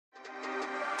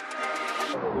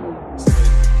Hey,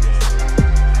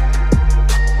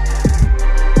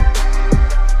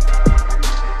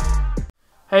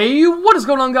 what is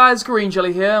going on guys,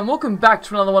 GreenJelly here, and welcome back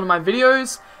to another one of my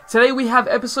videos. Today we have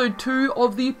episode 2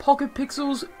 of the Pocket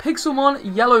Pixels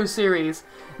Pixelmon Yellow series.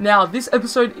 Now, this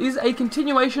episode is a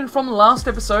continuation from last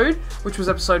episode, which was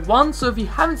episode 1, so if you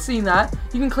haven't seen that,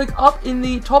 you can click up in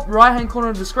the top right hand corner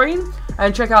of the screen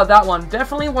and check out that one.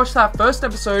 Definitely watch that first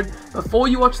episode before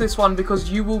you watch this one because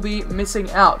you will be missing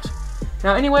out.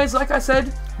 Now anyways, like I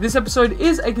said, this episode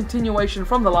is a continuation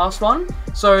from the last one,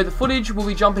 so the footage will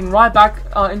be jumping right back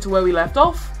into where we left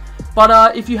off.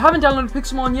 But if you haven't downloaded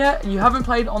Pixelmon yet, and you haven't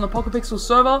played on the Pocket Pixels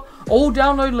server, all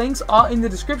download links are in the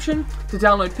description to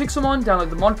download Pixelmon, download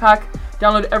the mod pack,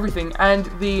 download everything. And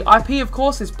the IP, of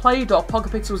course, is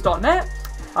play.pocketpixels.net.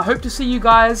 I hope to see you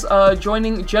guys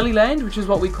joining Jellyland, which is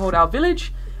what we called our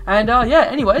village. And yeah,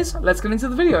 anyways, let's get into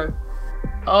the video.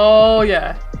 Oh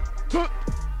yeah.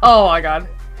 Oh my god.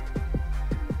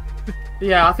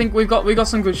 Yeah, I think we got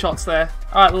some good shots there.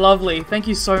 Alright, lovely. Thank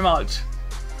you so much.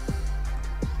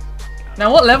 Now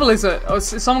what level is it? Oh,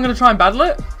 is someone gonna try and battle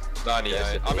it? 98.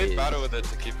 Yeah, I'm in battle with it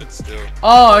to keep it still.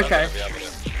 Oh, okay.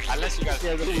 Unless you guys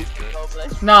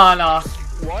Nah.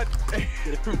 What?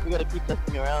 We gotta keep that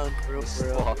thing around for real.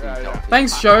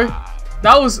 Thanks, Joe.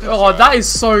 That was that is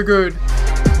so good.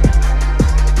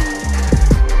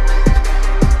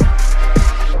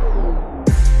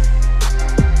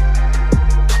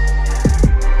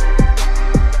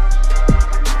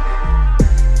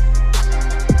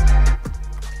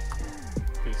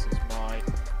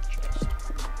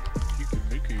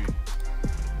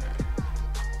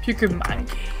 Pixelmon.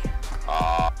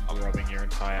 I'm robbing your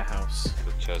entire house.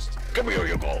 The chest. Come here,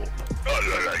 you go.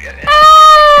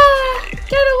 Ah!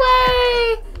 Get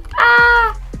away!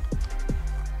 Ah!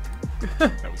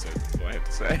 That was it. That's all I have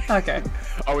to say. Okay.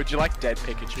 Oh, would you like dead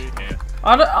Pikachu? Yeah.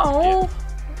 I don't. Oh.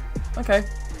 Yeah. Okay.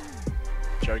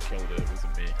 Joe killed it. It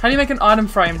wasn't me. How do you make an item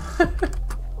frame?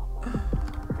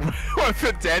 What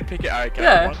for dead Pikachu? Okay.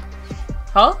 Yeah.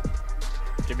 Huh?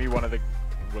 Give me one of the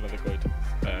good.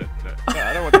 No,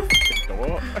 I don't want the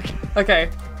door. Okay.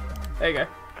 There you go.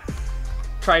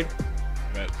 Trade.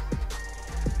 But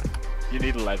you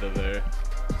need leather though.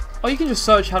 Oh, you can just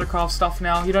search how to craft stuff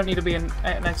now. You don't need to be an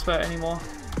expert anymore.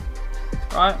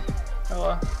 Right?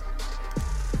 Oh,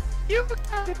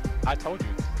 I told you.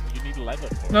 You need leather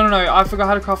for it. No. I forgot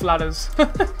how to craft ladders.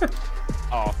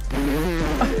 Oh.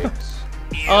 Sticks.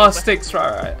 Oh, sticks.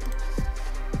 Right.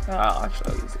 Oh,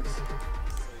 actually, I'll use this.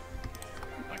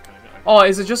 Oh,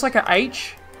 is it just like an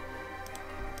H?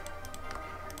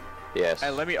 Yes.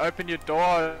 Hey, let me open your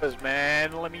doors,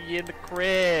 man. Let me in the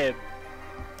crib.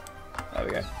 There we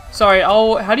go. Sorry,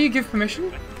 how do you give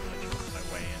permission?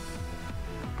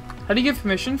 How do you give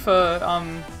permission for,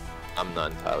 I'm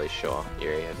not entirely sure.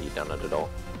 Yuri, have you done it at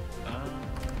all?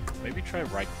 Maybe try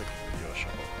right-clicking with your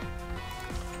shovel.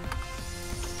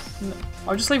 No,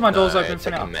 I'll just leave my doors open it's for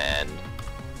a now. command.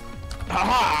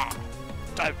 Aha!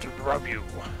 Time to rob you.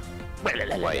 Wait, you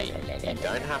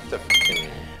don't have to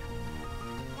f***ing...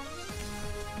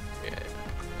 Yeah.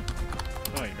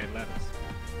 Oh, you made ladders.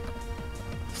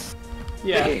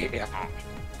 Yeah.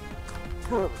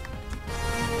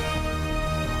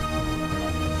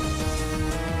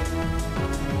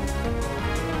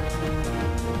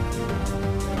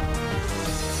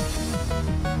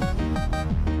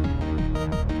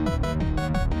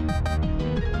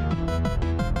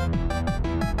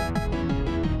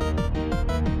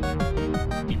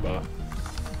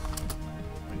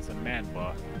 It's a man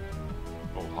bar.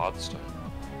 Oh, hardstone.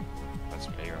 That's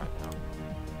me right now.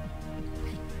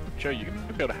 Joe, you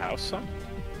gonna build a house, son?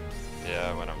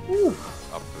 Yeah, when I'm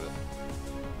up with it.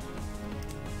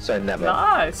 So never.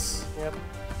 Nice. Yep.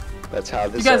 That's how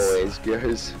this guys- always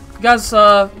goes. You guys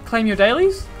claim your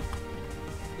dailies?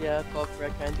 Yeah, 12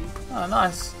 red candy. Oh,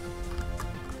 nice.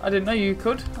 I didn't know you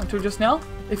could until just now.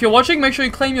 If you're watching, make sure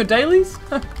you claim your dailies.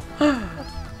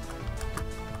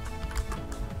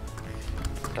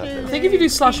 I think if you do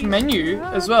 /menu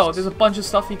as well, there's a bunch of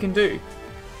stuff you can do.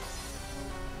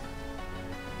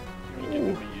 You give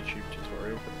them a YouTube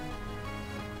tutorial.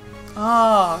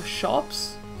 Ah,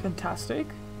 shops. Fantastic.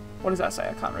 What does that say?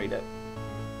 I can't read it.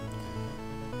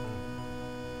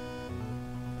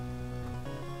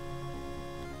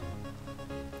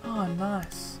 Oh,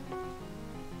 nice.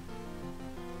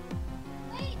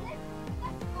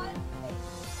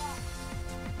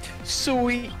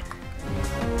 Sweet.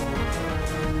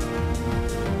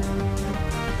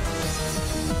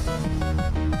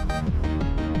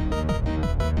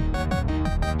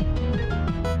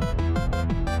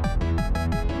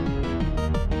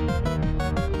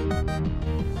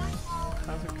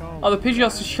 How's it going? Oh, the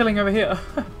Pidgeot's just chilling over here.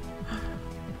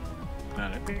 No, I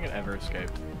don't think I can ever escape.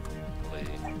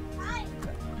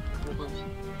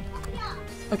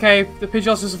 Okay, the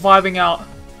Pidgeot's just vibing out.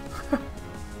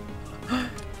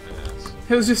 Yes.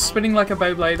 It was just spinning like a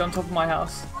Beyblade on top of my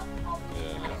house.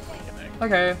 Yeah.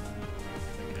 Okay.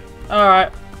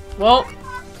 Alright. Well,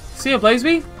 see ya,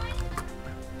 Blazeby.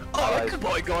 Oh,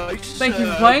 goodbye, guys. Thank you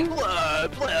for playing. Blah,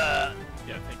 blah. Yeah,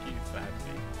 thank you for having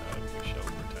me. Michelle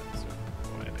returns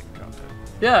or editing content.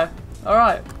 Yeah,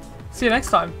 alright. See you next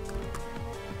time.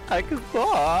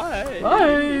 Goodbye.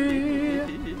 Bye.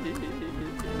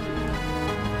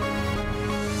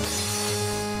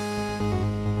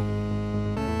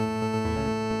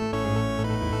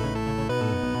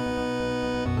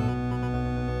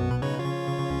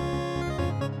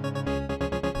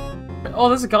 Oh,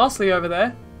 there's a Ghastly over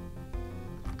there.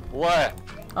 What?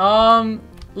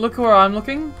 Look where I'm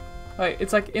looking. Wait,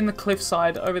 it's like in the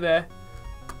cliffside over there.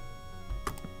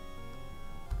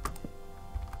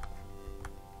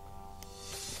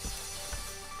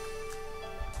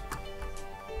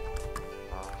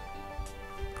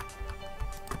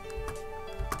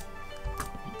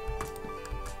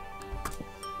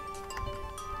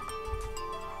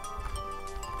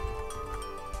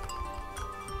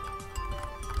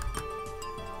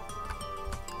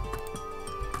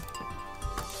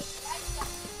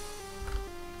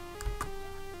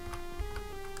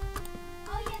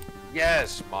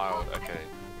 Yes, mild. Okay.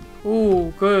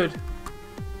 Ooh, good.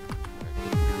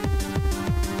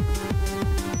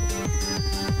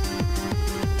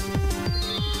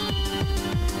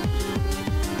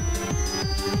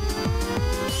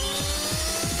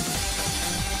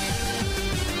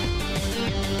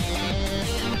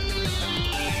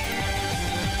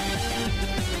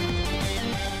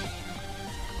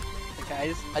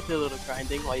 Guys, I did a little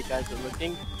grinding while you guys were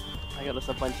looking. I got us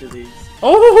a bunch of these.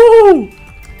 Oh!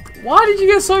 Why did you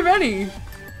get so many?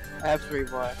 I have 3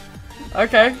 more.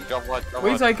 Okay. Got one. Got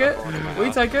We one, take got it. one in my We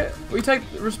house. take it. We take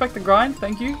respect the grind.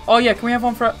 Thank you. Oh yeah, can we have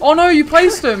one for? Oh no, you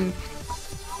placed him.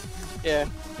 Yeah,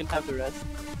 you can have the rest.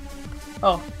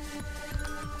 Oh.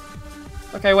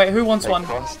 Okay, wait. Who wants It one?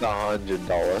 cost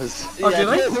 $100. Oh, yeah, do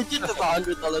they? we get them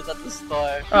 $100 at the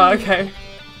store. Oh, okay. Okay,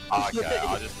 I'll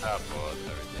just have for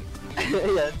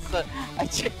everything. Yeah, so I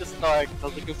checked the store because I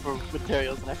was looking for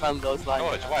materials and I found those lying Oh,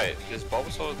 around. wait. Does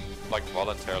Bulbasaur like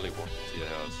voluntarily walk into your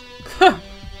house?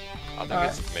 I think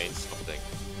Alright. it means something.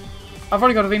 I've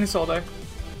already got a Venusaur though. Okay.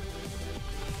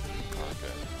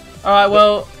 All right.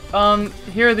 Well,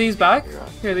 here are these back.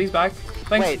 Here are these back.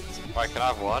 Thanks. Wait, Wait, can I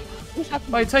have one?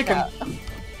 Wait, take him.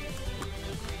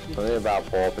 Something about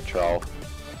Paw Patrol.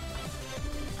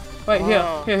 Wait, here,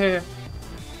 Oh. here, here.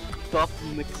 Stop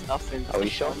mixing stuff in. Are we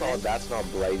sure that's not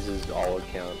Blaze's old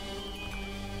account?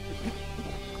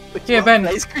 Here, Ben.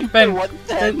 Ice cream Ben, for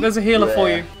there's a healer for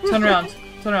Yeah. you. Turn around.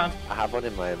 Turn around. I have one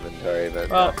in my inventory, but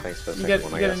Well, thanks for the You second get,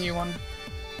 one, you I get a guess. new one.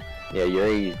 Yeah,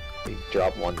 you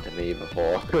dropped one to me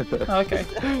before. Oh, okay.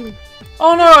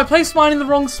 Oh no, I placed mine in the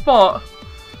wrong spot.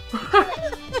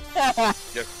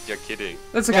 You're kidding.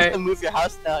 That's You have okay. to move your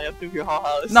house now. You have to move your whole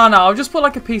house. No, no, I'll just put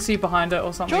like a PC behind it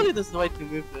or something. Surely there's no way to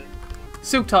move it.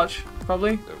 Silk Touch,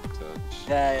 probably. Silk touch.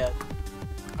 Yeah, yeah.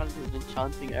 Probably an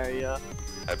enchanting area.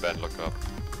 Hey Ben, look up.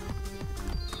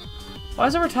 Why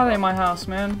is there a retaliate in my house,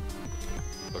 man?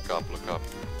 Look up, look up.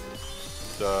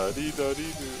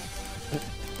 Da-dee-da-dee-doo.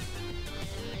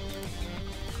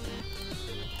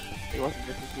 It wasn't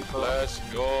different people. Let's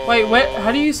go. Wait, where?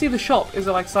 How do you see the shop? Is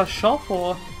it like slash shop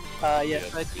or? Yeah,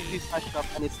 so I think this my shop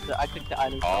and it's the I click the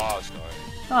item shop. Oh, sorry.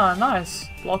 Ah, nice.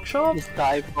 Block shop. This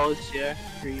dive balls here.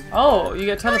 Green. Oh, you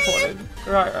get teleported.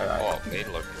 Right, right, right. Oh,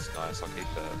 main look is nice. I'll keep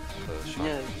the shop.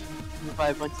 Yeah, you buy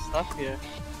a bunch of stuff here.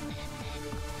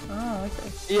 Ah,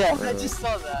 okay. Yeah, I just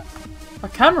saw that. A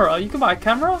camera? You can buy a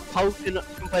camera? How can you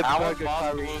can buy Our burger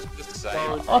master curry? was the same.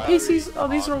 Oh, Oh, PCs. Oh,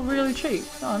 these are all really cheap.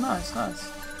 Oh, nice,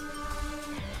 nice.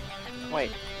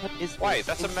 Wait, what is this? Wait,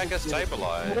 that's a Mega Instant-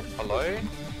 Sableye. Hello?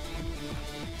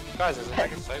 Guys, there's a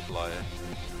Mega Sableye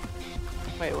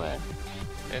Wait, where?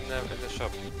 in the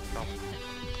shop. Come.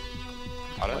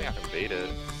 I don't think I can beat it.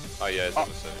 Oh yeah, it's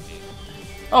number 17.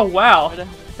 Oh, wow. Where the-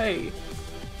 Hey.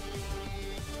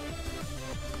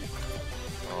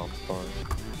 Oh, I'm fine.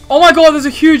 Oh my god, there's a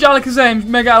huge Alakazam.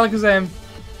 Mega Alakazam.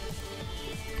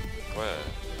 Where?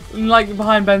 Like,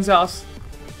 behind Ben's house.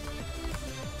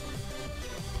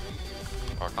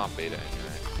 Oh, I can't beat it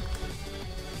anyway.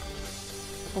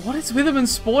 What is with him and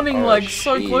spawning, Oh, like,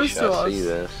 so sheesh, close to I see us?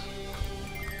 this.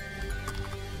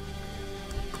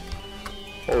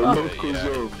 Oh. Oh, Yeah, look who's yeah,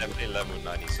 up. definitely level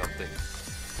 90 something.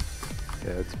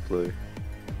 Yeah, it's blue.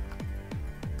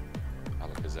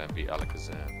 Alakazam be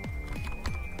Alakazam.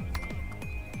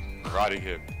 Riding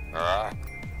him.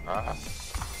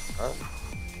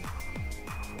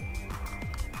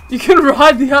 You can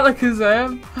ride the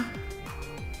Alakazam.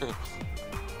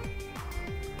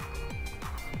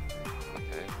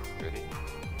 Okay, ready?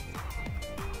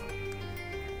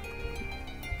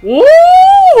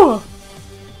 Woo!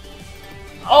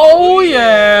 Oh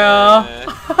yeah!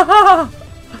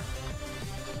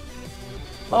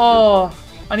 Oh,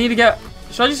 I need to get.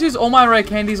 Should I just use all my rare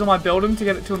candies on my Beldum to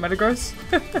get it to a Metagross?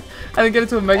 And then get it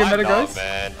to a Mega Why Metagross? not,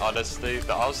 man? Honestly,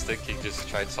 I was thinking just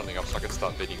trade something up so I could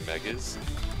start beating Megas.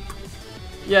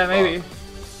 Yeah, maybe.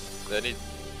 Then he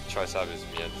tries to have his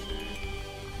Mewtwo.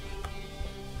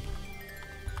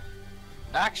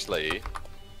 Actually,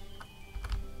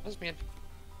 what's Mewtwo?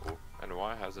 Oh, and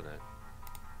why hasn't it?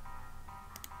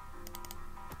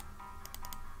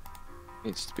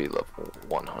 Needs to be level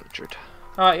 100.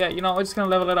 Alright, yeah, you know, we're just gonna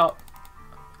level it up.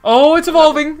 Oh, it's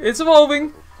evolving! It's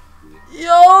evolving!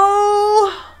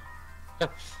 Yo!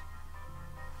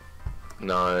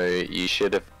 No, you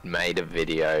should have made a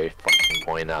video fucking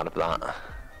point out of that.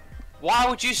 Why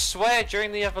would you swear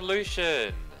during the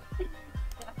evolution?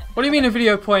 What do you mean a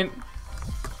video point?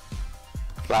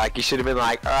 Like, you should have been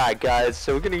like, alright guys,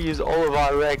 so we're gonna use all of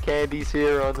our rare candies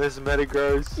here on this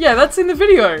Metagross. Yeah, that's in the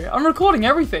video. I'm recording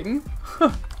everything.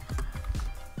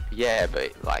 Yeah,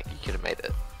 but like, you could have made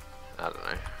it. I don't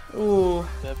know. Ooh.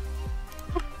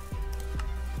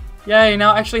 Yay,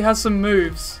 now it actually has some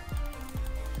moves.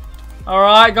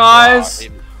 Alright, guys.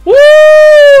 Woo!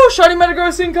 Shiny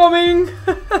Metagross incoming!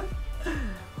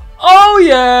 Oh,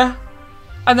 yeah!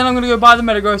 And then I'm gonna go buy the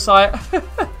Metagross site.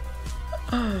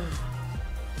 How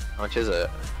much is it?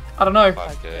 I don't know.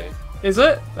 5k. Is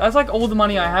it? That's like all the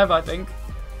money I have, I think.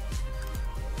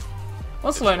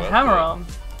 Let's It's learn worth Hammer it. Arm.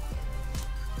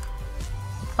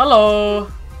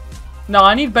 Hello. No,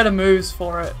 I need better moves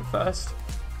for it first.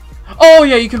 Oh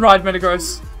yeah, you can ride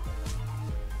Metagross.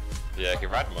 Yeah, I can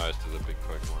ride most of the big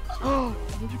Pokemon. Oh,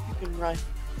 I wonder if you can ride.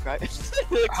 Right?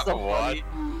 It looks so What? funny.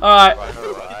 Alright,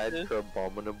 Ride for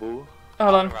Abominable.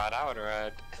 hold on. I would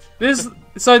ride. This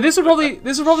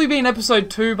will probably be in episode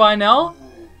 2 by now.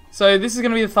 So this is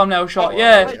gonna be the thumbnail shot. I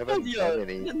Yeah. haven't said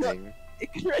anything.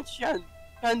 It can ride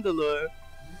Chandelure.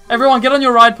 Everyone get on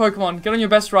your ride Pokemon. Get on your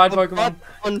best ride Pokemon.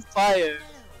 On fire.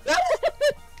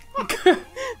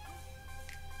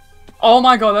 Oh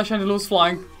my god, that Chandelure's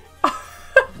flying.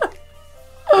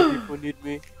 People need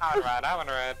me. I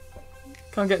wanna ride.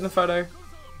 Can't get in the photo.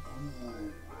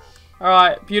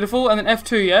 Alright, beautiful. And then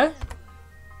F2, yeah?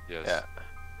 Yes. Yeah.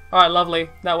 Alright, lovely.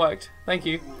 That worked. Thank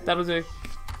you. That'll do.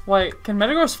 Wait, can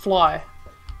Metagross fly?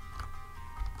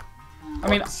 I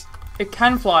mean, What? it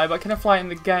can fly, but can it fly in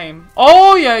the game?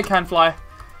 Oh, yeah, it can fly.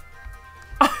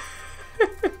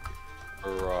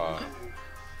 Right.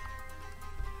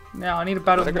 Now, I need a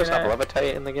battle in Metagross have midair.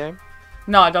 levitate in the game?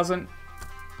 No, it doesn't.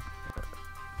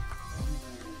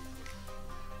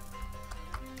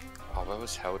 Oh, where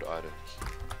was held items?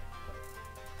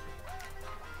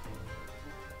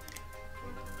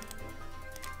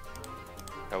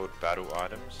 Held battle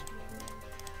items?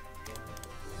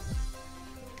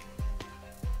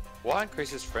 Why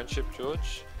increases friendship,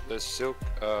 George? There's Silk,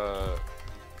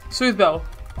 Soothe Bell.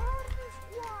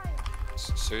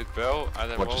 Soothe Bell,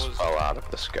 and then What what just was... fell out of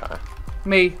the sky?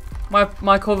 Me. My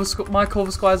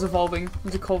Corvisquire is evolving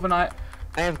into Corviknight.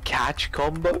 I have catch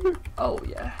combo? Oh,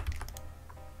 yeah.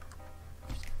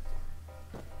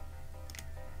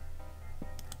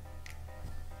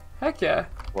 Heck yeah.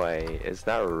 Wait, is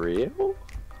that real?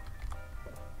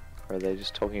 Or are they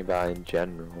just talking about in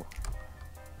general?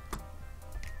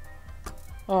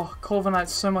 Oh,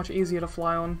 Corviknight's so much easier to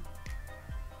fly on.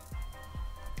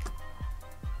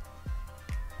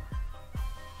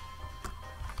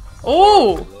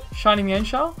 Oh! Shiny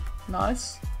Mienshao.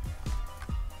 Nice.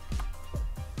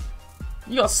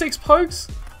 You got 6 pokes?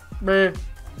 Meh. In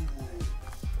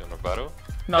a battle?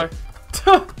 No.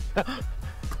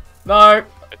 No.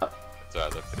 It's they're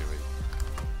pretty weak.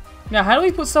 Now, how do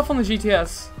we put stuff on the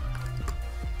GTS?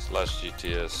 Slash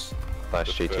GTS.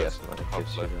 Slash the GTS first and then it top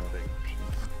gives you left the- thing.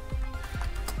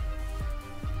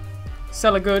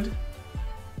 Sell a good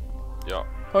Yeah.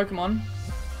 Pokemon.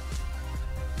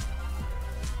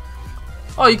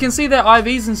 Oh, you can see their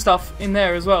IVs and stuff in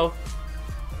there as well.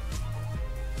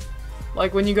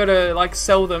 Like when you go to like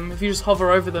sell them, if you just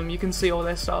hover over them, you can see all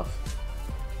their stuff.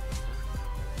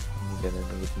 I'm gonna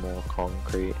need more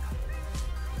concrete.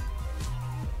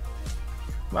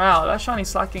 Wow, that shiny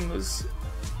slacking was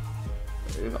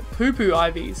poo-poo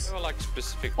IVs. There were like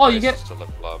specific Oh, you places to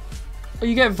level up. Oh,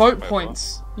 you get vote Wait,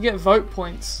 points. You get vote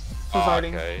points for Oh,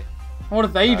 voting. okay. And what do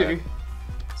they Okay. do?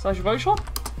 Slash vote shop?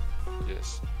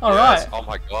 Yes. Alright. Yes. Oh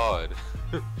my god.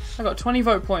 I got 20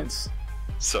 vote points.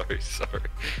 Sorry.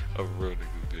 I'm ruining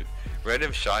the bit.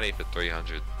 Random shiny for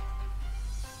 300.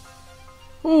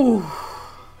 Ooh.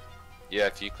 Yeah,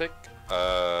 if you click,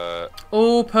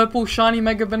 Oh, purple shiny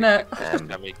Mega Banette.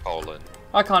 semicolon.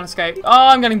 I can't escape. Oh,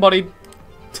 I'm getting bodied.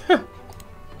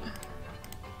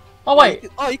 Oh, wait. You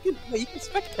can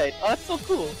spectate. Oh, that's so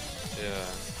cool. Yeah.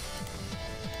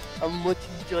 I'm looking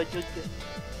judge.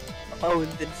 Oh,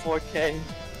 and then 4K.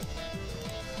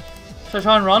 Should I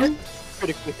try and run?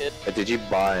 Critical hit. Did you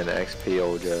buy an XP,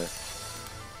 OJ?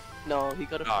 No, he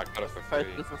got a No, I got it for free.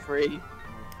 person for free.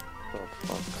 Oh,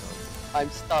 fuck. I'm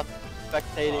stuck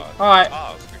spectating. Alright.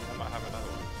 Ah, I might have another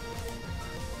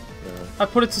one. No. I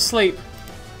put it to sleep.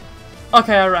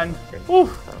 Okay, I ran. Ooh.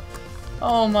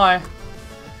 Oh my.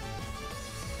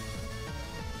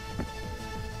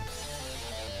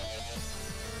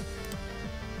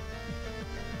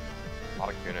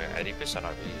 Like, 80%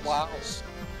 of these. Wow.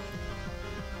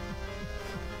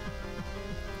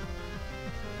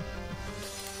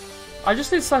 I just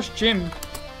did /gym.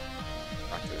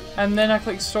 And then I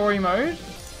click story mode.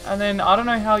 And then I don't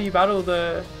know how you battle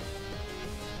the...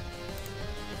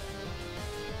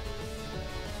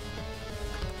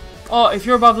 Oh, if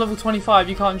you're above level 25,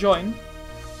 you can't join.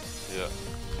 Yeah.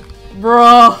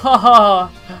 Bruh!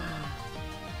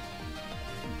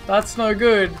 That's no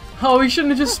good. Oh, we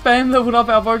shouldn't have just spam leveled up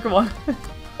our Pokemon.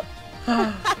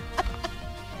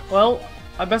 Well,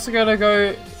 I better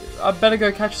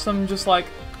go catch some just like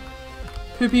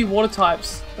poopy water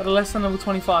types that are less than level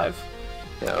 25.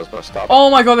 Yeah, I was gonna stop. Oh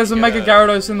my god, there's a Mega Yeah.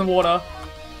 Gyarados in the water.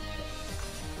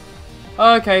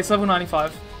 Okay, it's level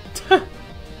 95. What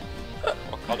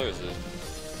color is it?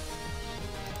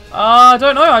 I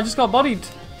don't know, I just got bodied.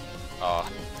 Oh,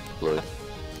 Blue.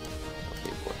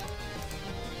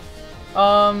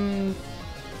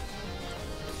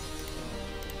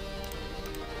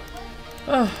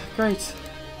 Great.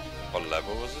 what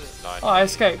level was it? 95. Oh, I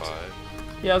escaped.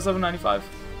 Yeah, I was level 95.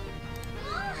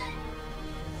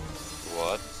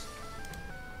 What?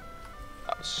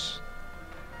 That's...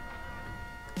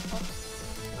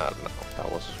 I don't know.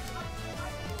 That was...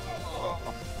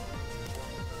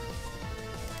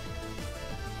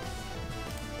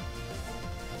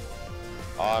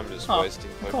 I'm just Oh, wasting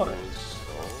my got it. balls.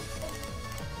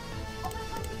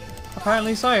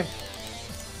 Apparently so.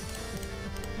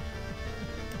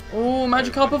 Oh,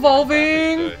 Magikarp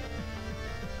evolving!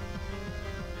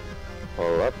 What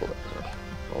level?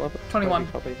 21.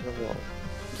 Probably level.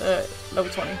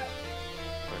 Level 20.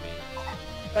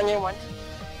 21.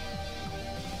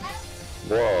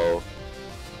 Whoa.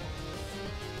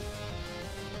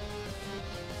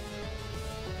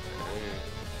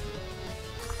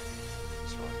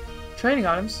 Trading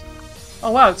items.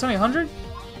 Oh wow, it's only 100?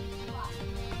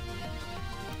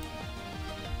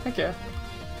 Heck yeah.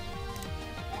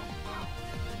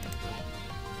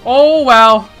 Oh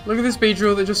wow! Look at this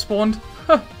Beedrill that just spawned.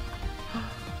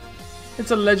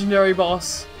 It's a legendary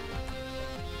boss.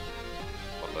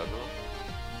 What level?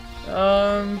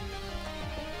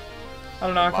 I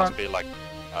don't know, I It must can't... be like,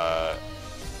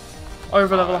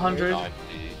 Over level 100. 90.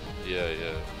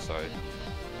 Yeah, sorry.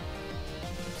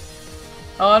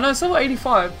 No, it's level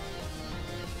 85.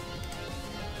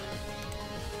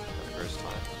 First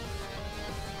time.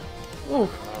 Ooh,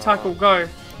 tackle, go.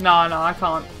 No, I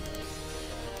can't.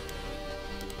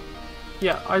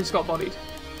 Yeah, I just got bodied.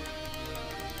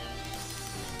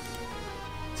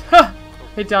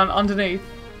 Hit down underneath.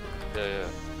 Yeah.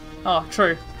 Oh,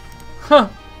 true. Huh.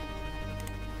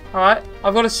 Alright,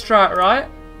 I've got a strat, right?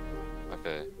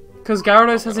 Okay. Because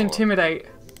Gyarados has Oh. Intimidate.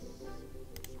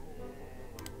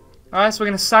 Alright, so we're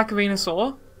going to sack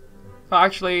Venusaur. Oh,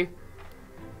 actually...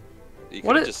 You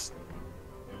What can it- just,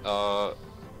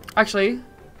 Actually...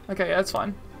 Okay, yeah, that's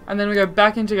fine. And then we go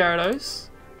back into Gyarados.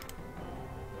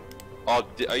 oh,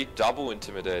 are you double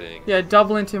intimidating? Yeah,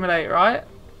 double Intimidate, right?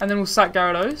 And then we'll sack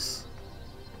Gyarados.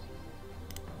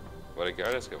 But a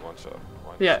Gyarados get one shot.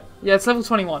 Yeah, it's level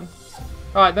 21.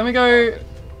 Alright, then we go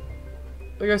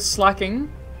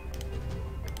slacking.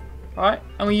 Alright,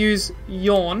 and we use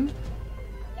Yawn.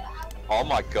 Oh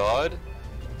my god.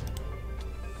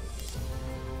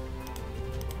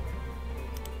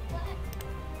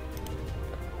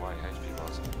 Why HP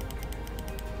lost?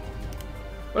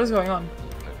 What is going on?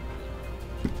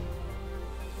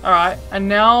 Alright, and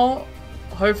now,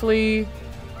 hopefully,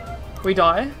 we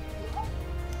die.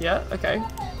 Yeah, okay,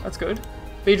 that's good.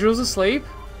 Beedrill's asleep.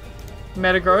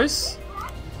 Metagross.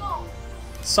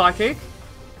 Psychic.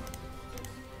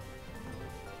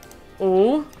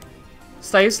 Ooh.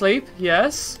 Stay asleep,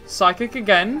 yes. Psychic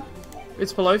again.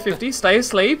 It's below 50, stay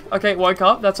asleep. Okay, woke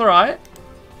up, that's alright.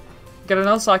 Get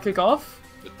another psychic off.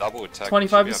 The double attack.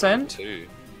 25%.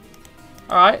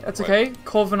 Alright, that's okay.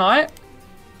 Corviknight.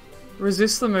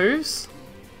 Resist the moves.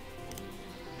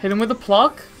 Hit him with a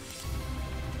pluck.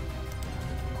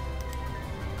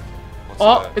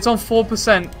 Oh, it's on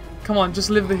 4%. Come on, just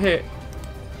live the hit.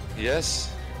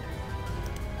 Yes.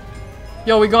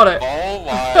 Yo, we got it. Oh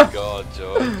my god,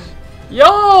 George.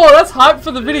 Yo, that's hype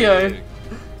for the video. Dude.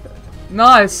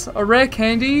 Nice. A rare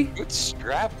candy. Good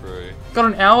strap, bro. Got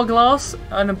an hourglass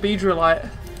and a beadrillite.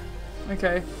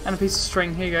 Okay, and a piece of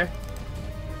string. Here you go.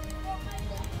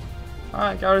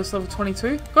 Alright, Gyarados level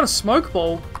 22. Got a smoke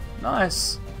ball.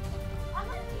 Nice.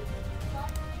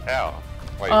 Ow.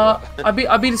 Wait, what? I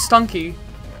beat a Stunky.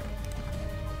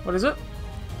 What is it?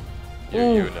 you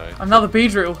Ooh, know. another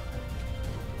Beedrill.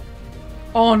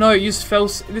 Oh no, use Fell.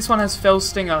 This one has Fell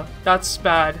Stinger. That's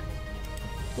bad.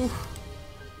 Oof.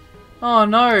 Oh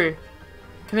no.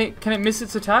 Can it miss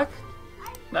its attack?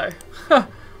 No. I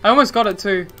almost got it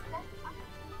too.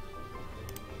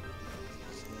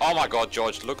 Oh my god,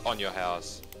 George, look on your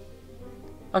house.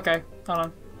 Okay, hold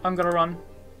on. I'm gonna run.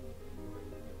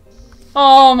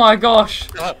 Oh my gosh.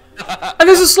 And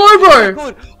there's a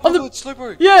Slowbro! Oh god,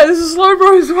 Slowbro! Yeah, this is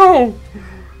Slowbro as well!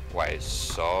 Wait, it's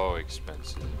so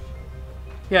expensive.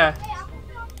 Yeah.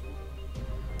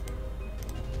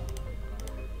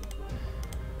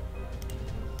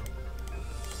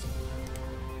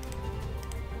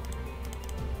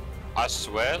 I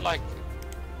swear, like,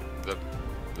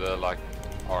 the like,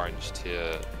 orange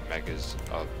tier megas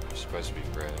are supposed to be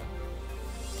rare.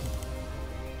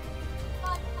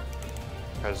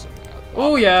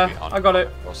 Oh yeah, I got it.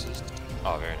 Bosses.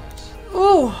 Oh, very nice.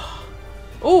 Oh,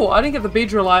 oh! I didn't get the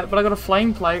Beedrillite, but I got a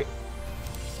Flame Plate.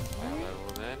 High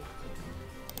level then.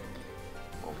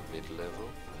 Or mid level.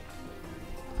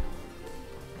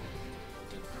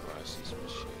 Crisis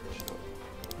machine shop.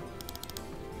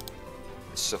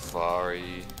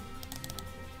 Safari.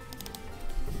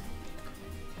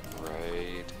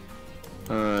 Raid.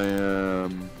 I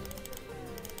am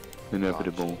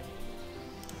inevitable.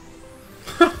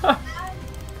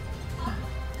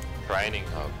 Training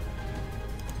hub.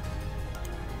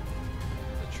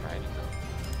 The training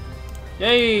hub.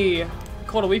 Yay!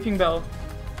 Caught a Weeping Bell.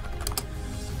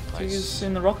 Nice. He's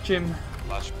in the rock gym.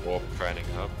 Flash warp training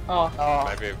hub. Oh,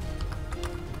 Oh, Maybe.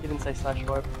 you didn't say slash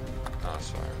warp. Oh,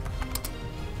 sorry.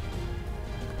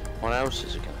 What else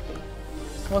is it gonna be?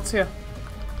 what's here?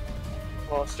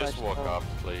 Well, Just walk up,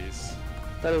 please.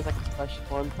 That was like a slash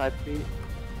 1 type beat.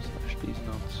 Slash these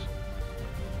nuts.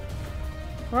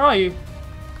 Where are you?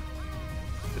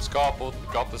 Just go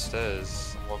up the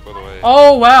stairs. Walk all the way.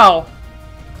 Oh wow!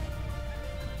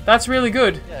 That's really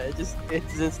good. Yeah, it just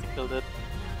insta-killed it.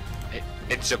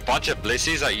 It's a bunch of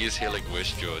blissies that use Healing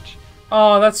Wish, George.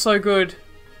 Oh, that's so good.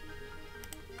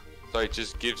 So it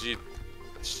just gives you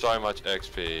so much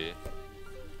XP.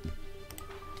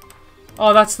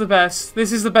 Oh, that's the best.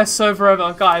 This is the best server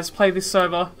ever. Guys, play this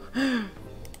server.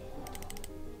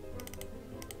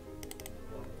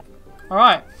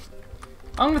 Alright.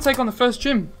 I'm gonna take on the first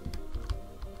gym.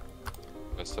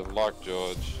 Best of luck,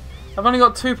 George. I've only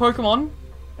got 2 Pokemon,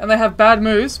 and they have bad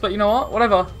moves, but you know what?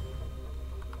 Whatever.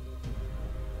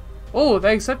 Oh,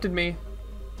 they accepted me.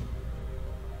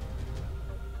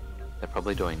 They're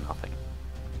probably doing nothing.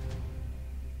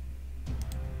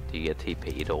 Do you get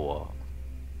TP'd or what?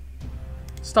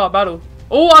 Start battle.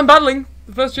 Oh, I'm battling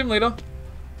the first gym leader.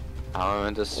 I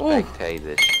want to spectate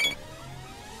this.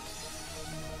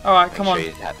 Alright, come Make on. sure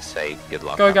you have to say good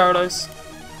luck. Go up. Gyarados.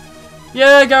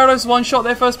 Yeah, Gyarados one-shot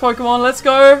their first Pokemon. Let's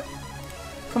go.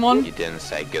 Come on. You didn't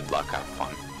say good luck, have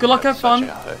fun. Good luck, have That's fun. such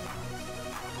a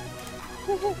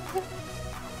hoe.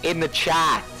 In the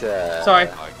chat. Sorry.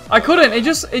 I couldn't. It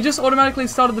just automatically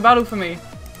started the battle for me.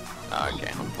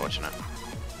 Okay, unfortunate.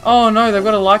 Oh no, they've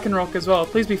got a Lycanroc as well.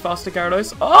 Please be faster,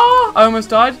 Gyarados. Oh, I almost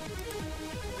died.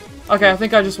 Okay, I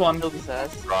think I just won. Killed his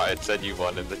ass. Right, it said you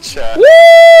won in the chat.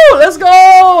 Woo! Let's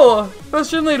go!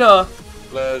 First gym leader.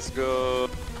 Let's go.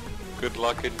 Good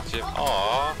luck in gym.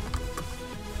 Aww.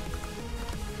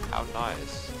 How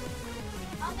nice.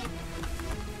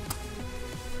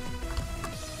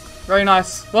 Very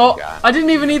nice. Well, Yeah. I didn't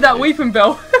even need that Weeping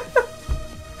Bell.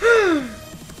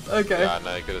 Okay. Yeah, I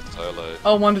know, you got a solo.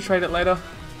 I'll want to trade it later.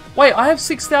 Wait, I have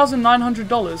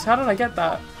 $6,900. How did I get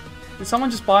that? Did someone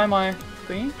just buy my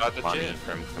thing? Got the Money gym.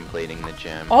 from completing the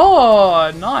gym. Oh,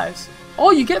 nice.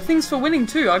 Oh, you get things for winning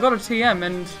too. I got a TM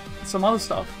and some other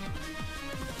stuff.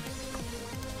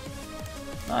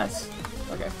 Nice.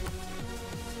 Okay.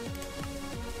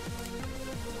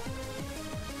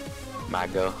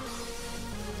 Mago.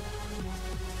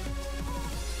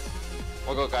 Oh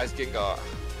my god, guys, Gengar.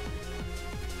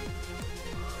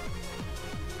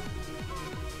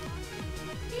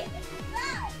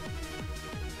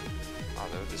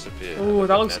 Yeah, Ooh,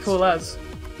 that looks that's cool the- as.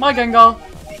 My Gengar.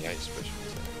 the ice special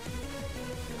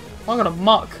attack. I got a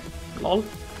muck. Lol.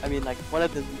 I mean, like, one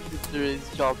of the Victories'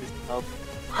 job is to help.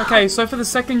 Okay, so for the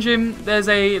second gym, there's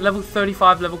a level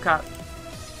 35 level cap.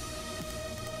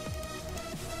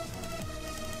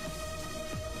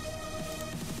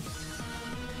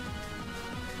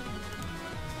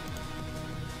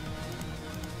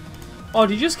 Oh,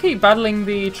 do you just keep battling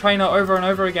the trainer over and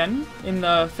over again in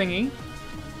the thingy?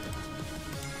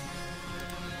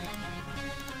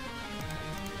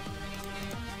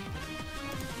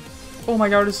 Oh my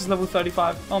god, this is level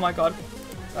 35. Oh my god.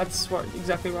 That's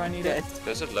exactly where I need it.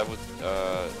 There's a level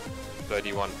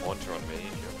 31 haunter on me.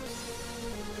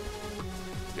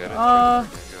 Get it?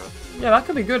 Yeah, that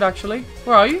could be good actually.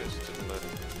 Where are you?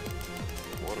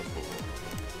 Waterfall.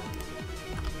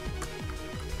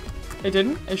 It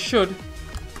didn't? It should.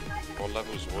 What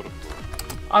level is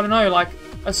waterfall? I don't know, like,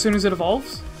 as soon as it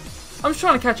evolves. I'm just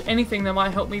trying to catch anything that might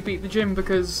help me beat the gym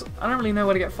because I don't really know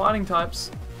where to get fighting types.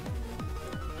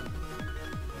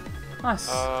 Nice.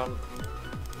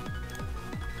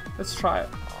 Let's try it.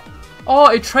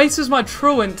 Oh, it traces my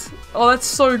truant. Oh, that's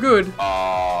so good.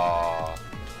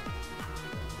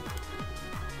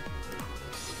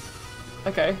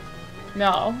 Okay.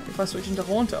 Now, if I switch into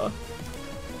Haunter,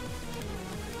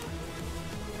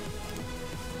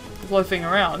 loafing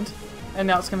around, and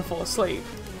now it's going to fall asleep.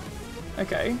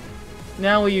 Okay.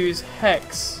 Now we use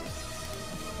Hex.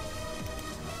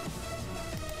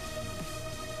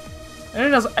 It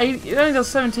only does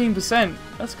 17%.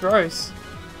 That's gross.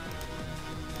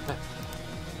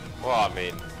 Well, I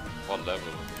mean, what level?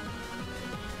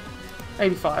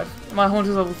 85. My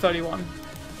Haunter's level 31.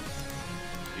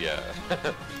 Yeah.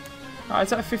 Alright,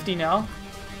 it's at 50 now.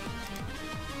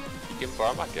 You can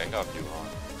borrow my Gengar if you want.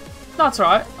 That's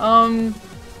right. Oh,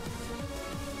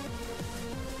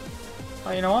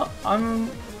 you know what?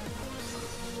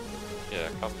 Yeah,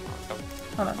 come.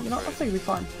 Oh no, you know what? I think it'll be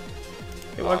fine.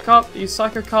 It woke up, use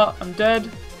Psycho Cut, I'm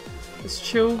dead. Just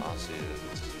chill. I see it.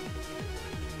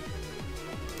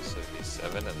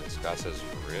 77 and this guy says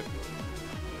RIP.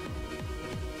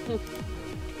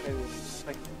 Maybe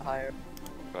like higher.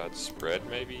 But spread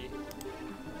maybe?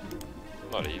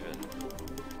 Not even.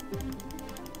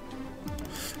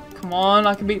 Come on,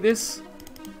 I can beat this.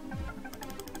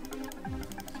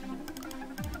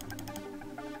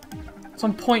 It's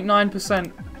on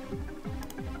 0.9%.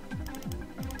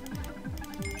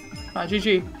 Alright,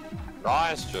 GG.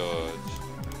 Nice, George.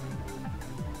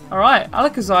 Alright,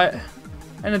 Alakazite.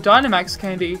 And a Dynamax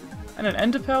candy. And an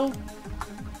Enderpell.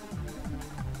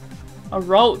 A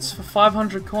Ralts for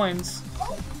 500 coins.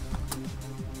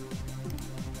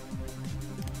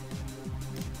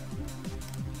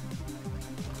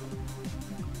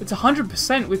 It's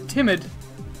 100% with Timid.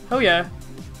 Hell yeah.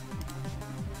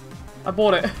 I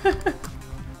bought it.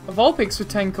 A Vulpix for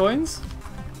 10 coins.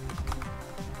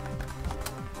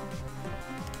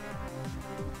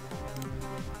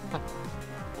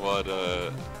 What,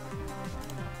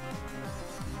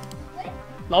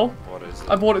 Lol. what is it?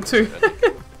 I bought it too.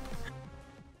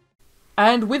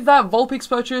 And with that Vulpix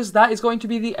purchase, that is going to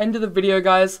be the end of the video,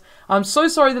 guys. I'm so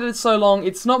sorry that it's so long.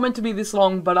 It's not meant to be this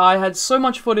long, but I had so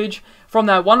much footage from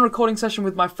that one recording session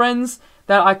with my friends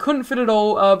that I couldn't fit it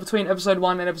all between episode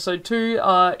 1 and episode 2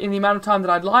 in the amount of time that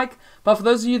I'd like. But for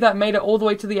those of you that made it all the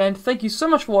way to the end, thank you so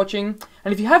much for watching.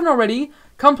 And if you haven't already,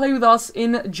 come play with us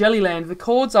in Jellyland. The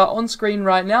codes are on screen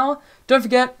right now. Don't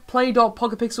forget,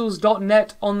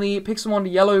 play.pocketpixels.net on the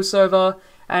Pixelmon Yellow server.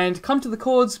 And come to the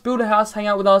codes, build a house, hang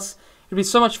out with us. It'd be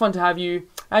so much fun to have you.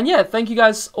 And yeah, thank you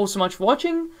guys all so much for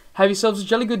watching. Have yourselves a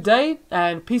jelly good day,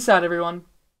 and peace out, everyone.